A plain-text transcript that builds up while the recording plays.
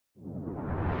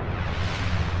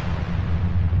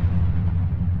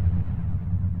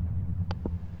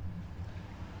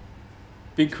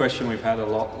Big question we've had a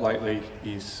lot lately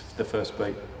is the first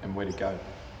beat and where to go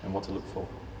and what to look for.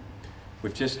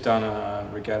 We've just done a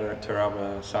regatta at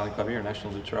Teralba Sailing Club here,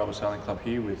 Nationals at Teralba Sailing Club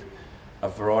here, with a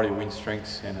variety of wind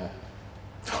strengths and a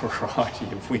variety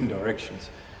of wind directions.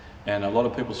 And a lot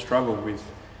of people struggle with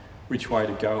which way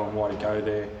to go and why to go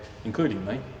there, including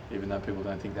me, even though people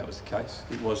don't think that was the case.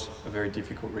 It was a very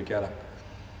difficult regatta.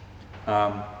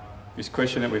 This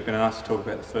question that we've been asked to talk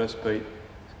about the first beat,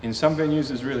 in some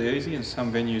venues is really easy, in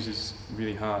some venues is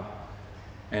really hard.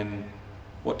 And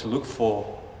what to look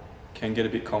for can get a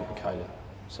bit complicated.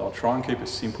 So I'll try and keep it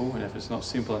simple, and if it's not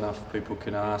simple enough, people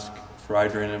can ask for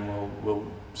Adrian and we'll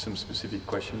some specific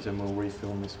questions and we'll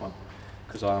refilm this one,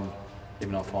 because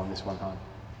even I find this one hard.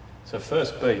 So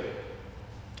first beat,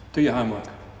 do your homework.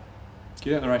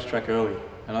 Get out on the racetrack early,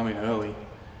 and I mean early,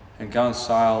 and go and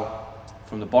sail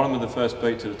from the bottom of the first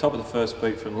beat to the top of the first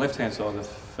beat, from the left-hand side of the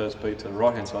first beat to the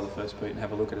right-hand side of the first beat, and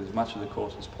have a look at as much of the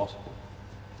course as possible.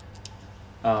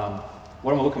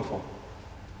 What am I looking for?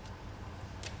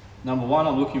 Number one,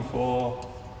 I'm looking for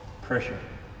pressure.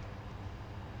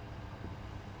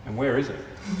 And where is it?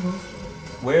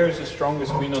 Where is the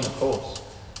strongest wind on the course?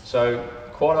 So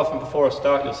quite often before I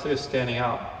start, you'll see us standing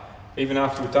up. Even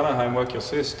after we've done our homework, you'll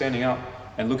see us standing up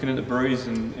and looking at the breeze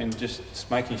and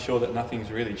just making sure that nothing's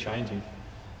really changing.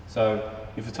 So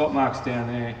if the top mark's down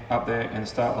there, up there, and the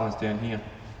start line's down here,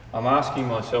 I'm asking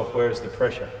myself, where is the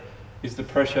pressure? Is the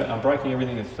pressure, I'm breaking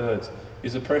everything in thirds.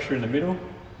 Is the pressure in the middle?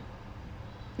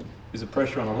 Is the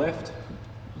pressure on the left?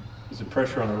 Is the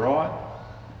pressure on the right?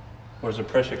 Or is the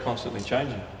pressure constantly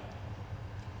changing?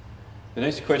 The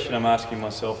next question I'm asking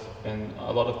myself, and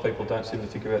a lot of people don't seem to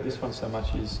think about this one so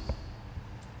much, is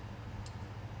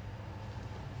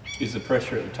the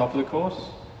pressure at the top of the course?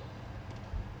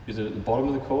 Is it at the bottom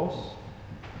of the course?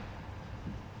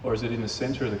 Or is it in the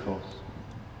centre of the course?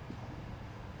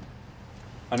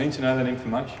 I need to know that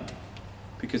information,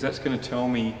 because that's going to tell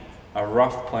me a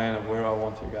rough plan of where I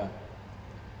want to go.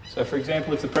 So for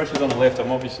example, if the pressure's on the left,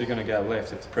 I'm obviously going to go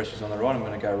left. If the pressure's on the right, I'm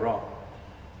going to go right.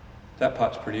 That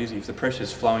part's pretty easy. If the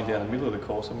pressure's flowing down the middle of the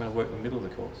course, I'm going to work the middle of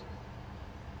the course.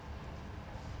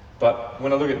 But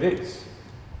when I look at this,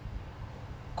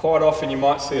 quite often you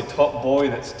might see a top buoy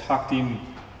that's tucked in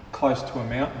close to a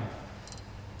mountain,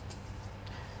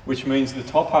 which means the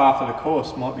top half of the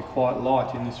course might be quite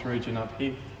light in this region up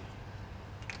here.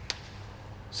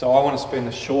 So I want to spend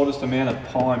the shortest amount of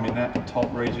time in that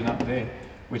top region up there,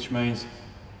 which means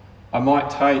I might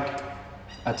take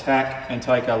a tack and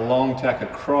take a long tack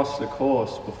across the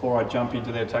course before I jump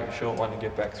into there, take a short one and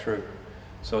get back through.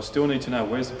 So I still need to know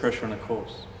where's the pressure on the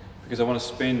course, because I want to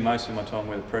spend most of my time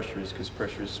where the pressure is, because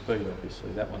pressure is speed,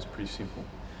 obviously. That one's pretty simple.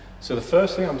 So the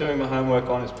first thing I'm doing my homework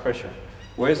on is pressure.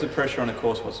 Where's the pressure on the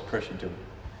course? What's the pressure doing?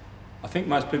 I think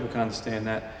most people can understand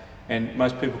that, and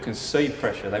most people can see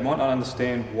pressure. They might not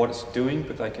understand what it's doing,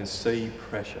 but they can see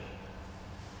pressure.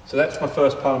 So that's my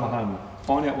first part of my homework.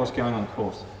 Find out what's going on the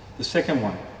course. The second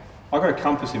one, I've got a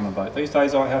compass in my boat. These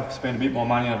days I have spent a bit more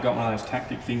money and I've got one of those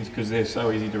tactic things because they're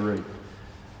so easy to read.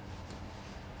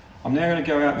 I'm now going to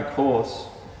go out in the course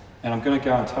and I'm going to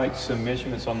go and take some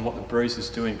measurements on what the breeze is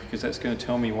doing, because that's going to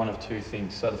tell me one of two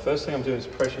things. So the first thing I'm doing is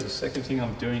pressure. The second thing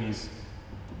I'm doing is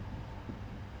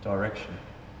direction,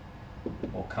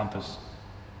 or compass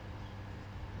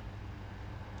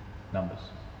numbers.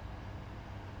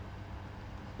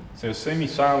 So you'll see me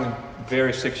sailing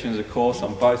various sections of the course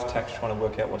on both tacks, trying to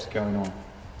work out what's going on.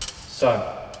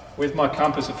 So with my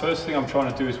compass, the first thing I'm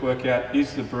trying to do is work out,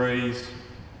 is the breeze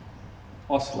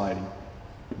oscillating?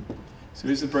 So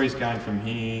is the breeze going from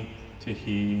here to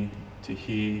here to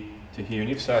here to here, and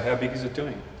if so, how big is it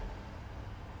doing?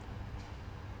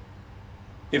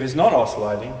 If it's not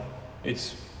oscillating,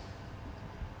 it's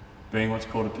being what's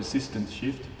called a persistent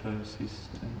shift.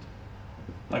 Persistent.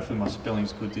 Hopefully my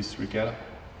spelling's good this regatta.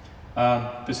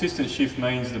 Persistent shift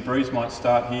means the breeze might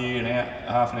start here and out,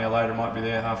 half an hour later it might be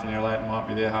there, half an hour later it might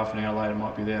be there, half an hour later it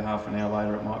might be there, half an hour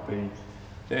later it might be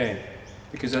there,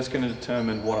 because that's going to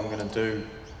determine what I'm going to do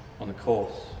on the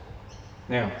course.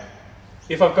 Now,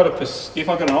 if I've got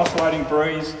an oscillating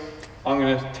breeze, I'm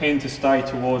going to tend to stay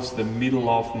towards the middle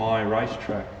of my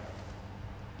racetrack.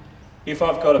 If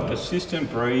I've got a persistent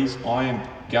breeze, I am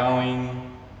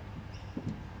going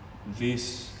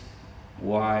this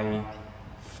way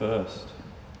first.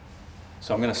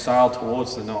 So I'm going to sail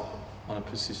towards the knot on a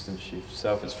persistent shift.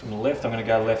 So if it's from the left, I'm going to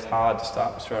go left hard to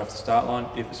start with straight off the start line.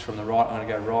 If it's from the right, I'm going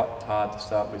to go right hard to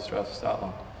start with straight off the start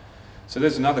line. So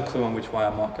there's another clue on which way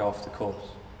I might go off the course.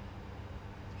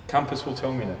 Compass will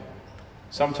tell me that.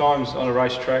 Sometimes on a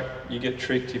racetrack you get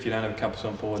tricked if you don't have a compass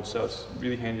on board, so it's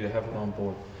really handy to have one on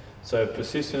board. So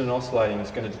persistent and oscillating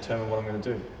is going to determine what I'm going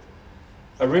to do.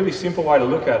 A really simple way to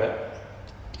look at it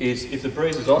is if the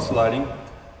breeze is oscillating,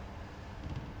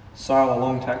 sail a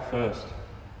long tack first.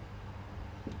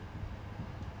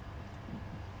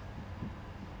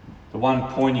 The one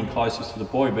pointing closest to the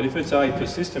buoy. But if it's a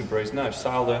persistent breeze, no,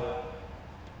 sail the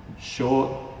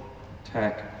short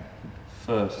tack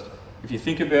first. If you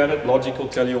think about it, logic will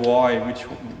tell you why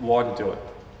to do it.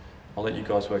 I'll let you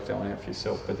guys work that one out for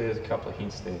yourself, but there's a couple of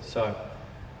hints there. So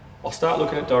I'll start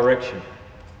looking at direction.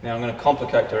 Now I'm going to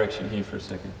complicate direction here for a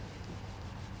second.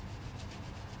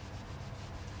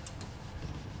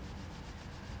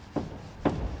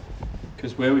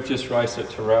 Because where we've just raced at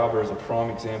Teralba is a prime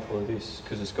example of this,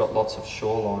 because it's got lots of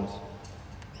shorelines.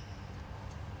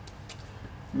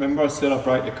 Remember I said I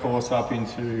break the course up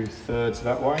into thirds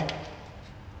that way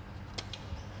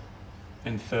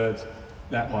and thirds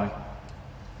that way.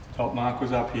 Top mark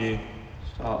was up here,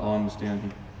 start line was down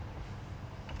here.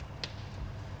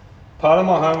 Part of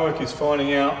my homework is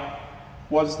finding out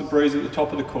what is the breeze at the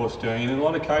top of the course doing, and in a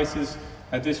lot of cases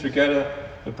at this regatta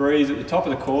the breeze at the top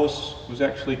of the course was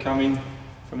actually coming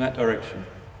from that direction.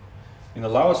 In the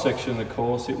lower section of the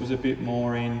course it was a bit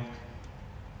more in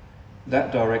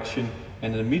that direction,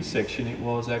 and in the midsection it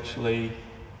was actually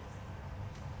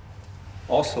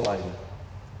oscillating.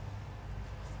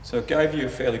 So it gave you a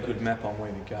fairly good map on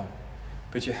where to go.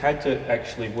 But you had to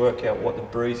actually work out what the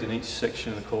breeze in each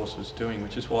section of the course was doing,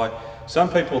 which is why some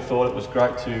people thought it was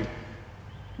great to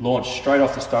launch straight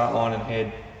off the start line and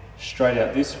head straight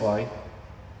out this way,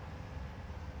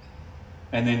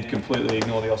 and then completely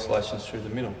ignore the oscillations through the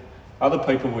middle. Other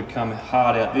people would come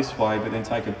hard out this way, but then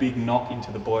take a big knock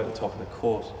into the buoy at the top of the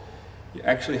course. You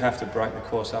actually have to break the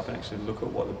course up and actually look at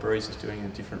what the breeze is doing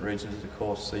in different regions of the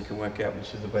course so you can work out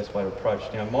which is the best way to approach.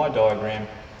 Now in my diagram,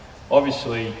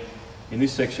 obviously in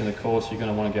this section of the course you're going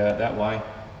to want to go out that way,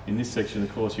 in this section of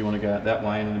the course you want to go out that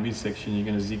way, and in the midsection you're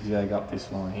going to zigzag up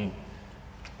this line here.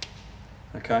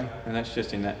 Okay, and that's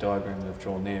just in that diagram that I've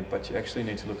drawn there, but you actually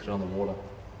need to look at it on the water.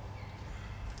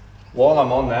 While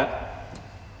I'm on that,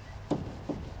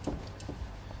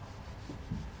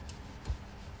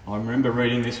 I remember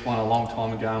reading this one a long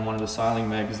time ago in one of the sailing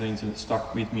magazines, and it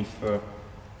stuck with me for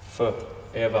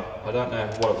forever. I don't know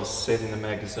what it was said in the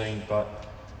magazine, but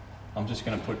I'm just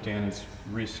going to put down as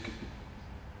risk,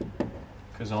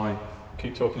 because I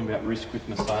keep talking about risk with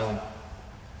my sailing.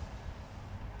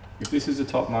 If this is the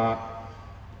top mark,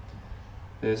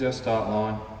 there's our start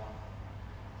line.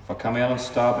 If I come out on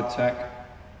starboard tack,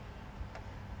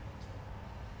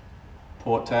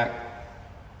 port tack,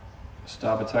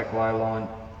 starboard tack lay line,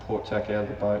 port tack out of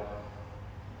the boat,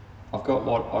 I've got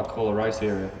what I call a race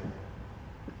area,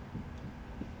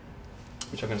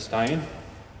 which I'm going to stay in.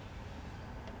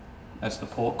 That's the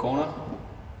port corner.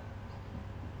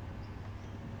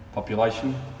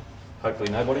 Population,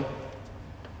 hopefully nobody.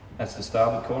 That's the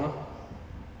starboard corner.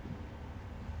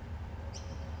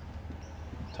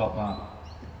 Top mark.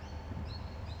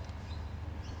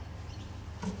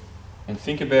 And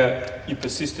think about your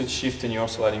persistent shift and your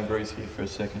oscillating breeze here for a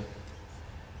second.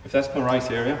 If that's my race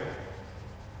area,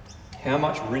 how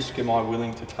much risk am I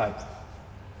willing to take?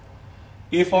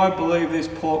 If I believe this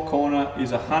port corner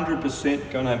is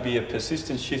 100% going to be a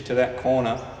persistent shift to that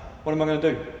corner, what am I going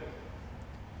to do?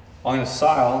 I'm going to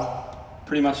sail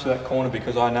pretty much to that corner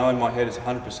because I know in my head it's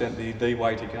 100% the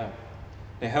way to go.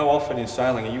 Now how often in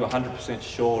sailing are you 100%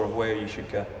 sure of where you should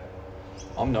go?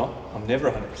 I'm not. I'm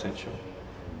never 100% sure.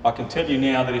 I can tell you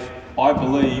now that if I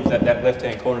believe that that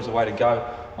left-hand corner is the way to go,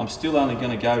 I'm still only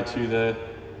going to go to the,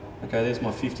 okay, there's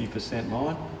my 50%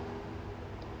 line,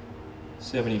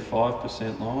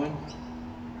 75% line,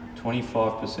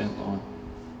 25% line.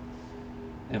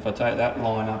 And if I take that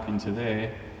line up into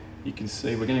there, you can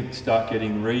see we're going to start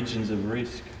getting regions of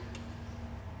risk.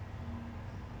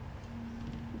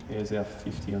 Here's our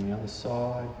 50 on the other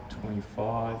side,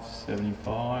 25,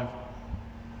 75.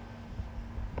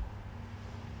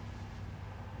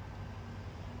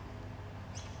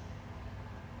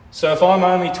 So if I'm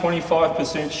only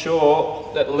 25%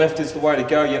 sure that left is the way to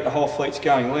go, yet the whole fleet's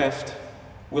going left,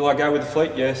 will I go with the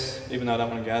fleet? Yes, even though I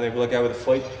don't want to go there. Will I go with the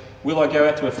fleet? Will I go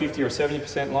out to a 50 or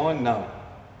 70% line? No.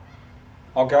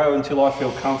 I'll go until I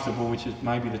feel comfortable, which is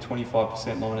maybe the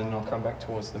 25% line, and then I'll come back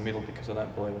towards the middle because I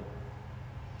don't believe it.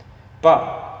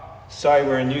 But say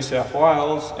we're in New South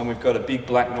Wales and we've got a big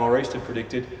black nor'easter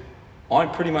predicted, I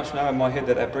pretty much know in my head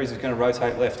that that breeze is going to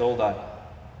rotate left all day.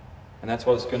 And that's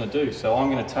what it's going to do. So I'm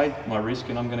going to take my risk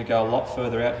and I'm going to go a lot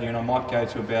further out here, and I might go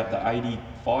to about the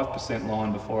 85%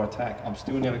 line before I tack. I'm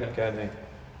still never going to go there.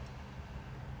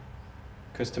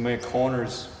 Because to me a corner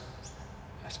is,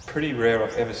 it's pretty rare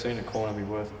I've ever seen a corner be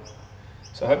worth it.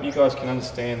 So I hope you guys can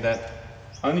understand that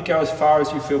only go as far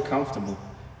as you feel comfortable.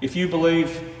 If you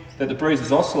believe that the breeze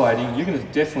is oscillating, you're going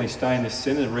to definitely stay in this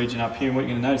center region up here, and what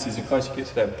you're going to notice is the closer you get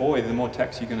to that buoy, the more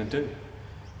tacks you're going to do.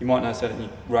 You might notice that in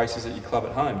your races at your club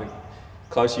at home, but the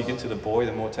closer you get to the buoy,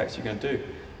 the more tacks you're going to do.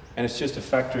 And it's just a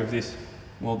factor of this,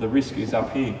 well, the risk is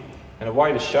up here. And a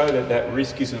way to show that that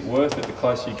risk isn't worth it the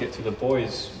closer you get to the buoy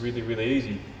is really, really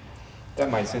easy. That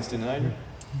made sense, didn't it, Adrian?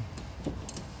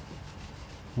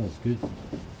 That's good.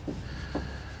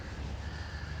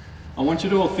 I want you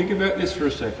to all think about this for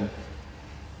a second.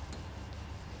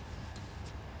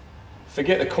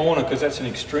 Forget the corner because that's an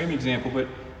extreme example, but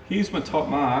here's my top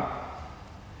mark.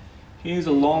 Here's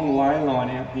a long ley line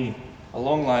out here, a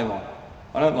long ley line.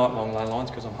 I don't like long ley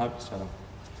lines because I'm hopeless at them.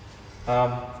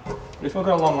 But if I've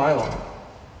got a long ley line,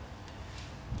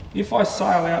 if I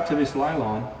sail out to this ley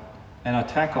line and I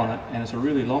tack on it and it's a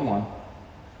really long one,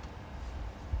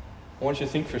 I want you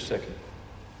to think for a second.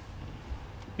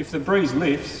 If the breeze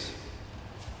lifts,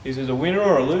 is it a winner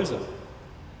or a loser?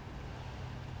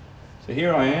 So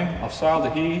here I am, I've sailed to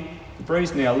here, the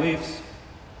breeze now lifts.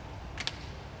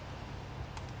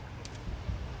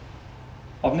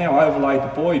 I've now overlaid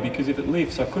the buoy because if it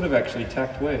lifts, I could have actually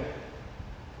tacked where?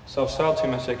 So I've sailed too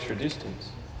much extra distance.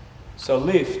 So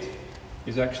lift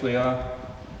is actually a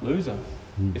loser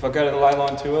if I go to the ley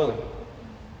line too early.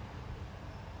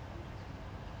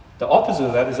 The opposite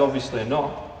of that is obviously a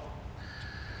knock.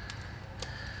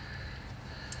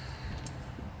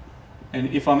 And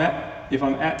if I'm at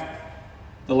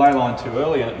the ley line too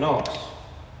early and it knocks,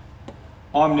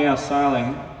 I'm now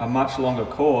sailing a much longer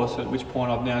course, at which point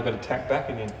I've now got to tack back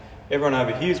again. Everyone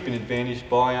over here has been advantaged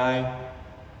by a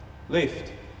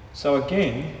lift. So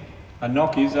again, a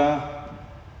knock is a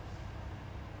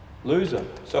loser.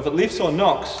 So if it lifts or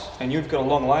knocks and you've got a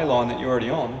long ley line that you're already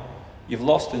on, you've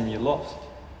lost and you're lost.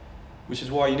 Which is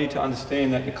why you need to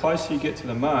understand that the closer you get to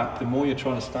the mark, the more you're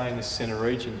trying to stay in this centre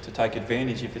region to take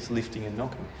advantage if it's lifting and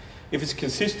knocking. If it's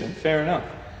consistent, fair enough.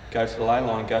 Go to the ley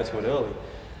line, go to it early.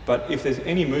 But if there's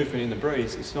any movement in the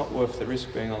breeze, it's not worth the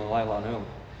risk being on the ley line early.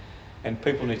 And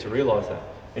people need to realise that.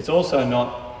 It's also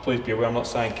not, please be aware, I'm not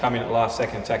saying come in at the last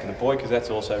second and attack the buoy, because that's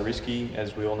also risky,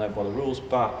 as we all know by the rules,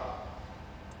 but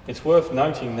it's worth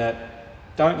noting that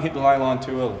don't hit the ley line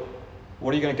too early.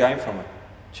 What are you going to gain from it?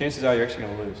 Chances are you're actually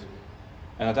going to lose.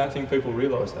 And I don't think people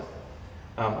realise that.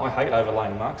 I hate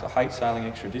overlaying marks, I hate sailing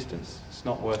extra distance. It's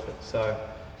not worth it. So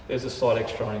there's a slight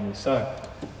extra on in there. So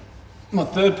my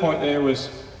third point there was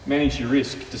manage your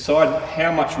risk. Decide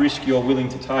how much risk you're willing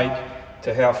to take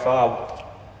to how far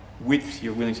width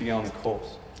you're willing to go on the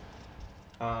course.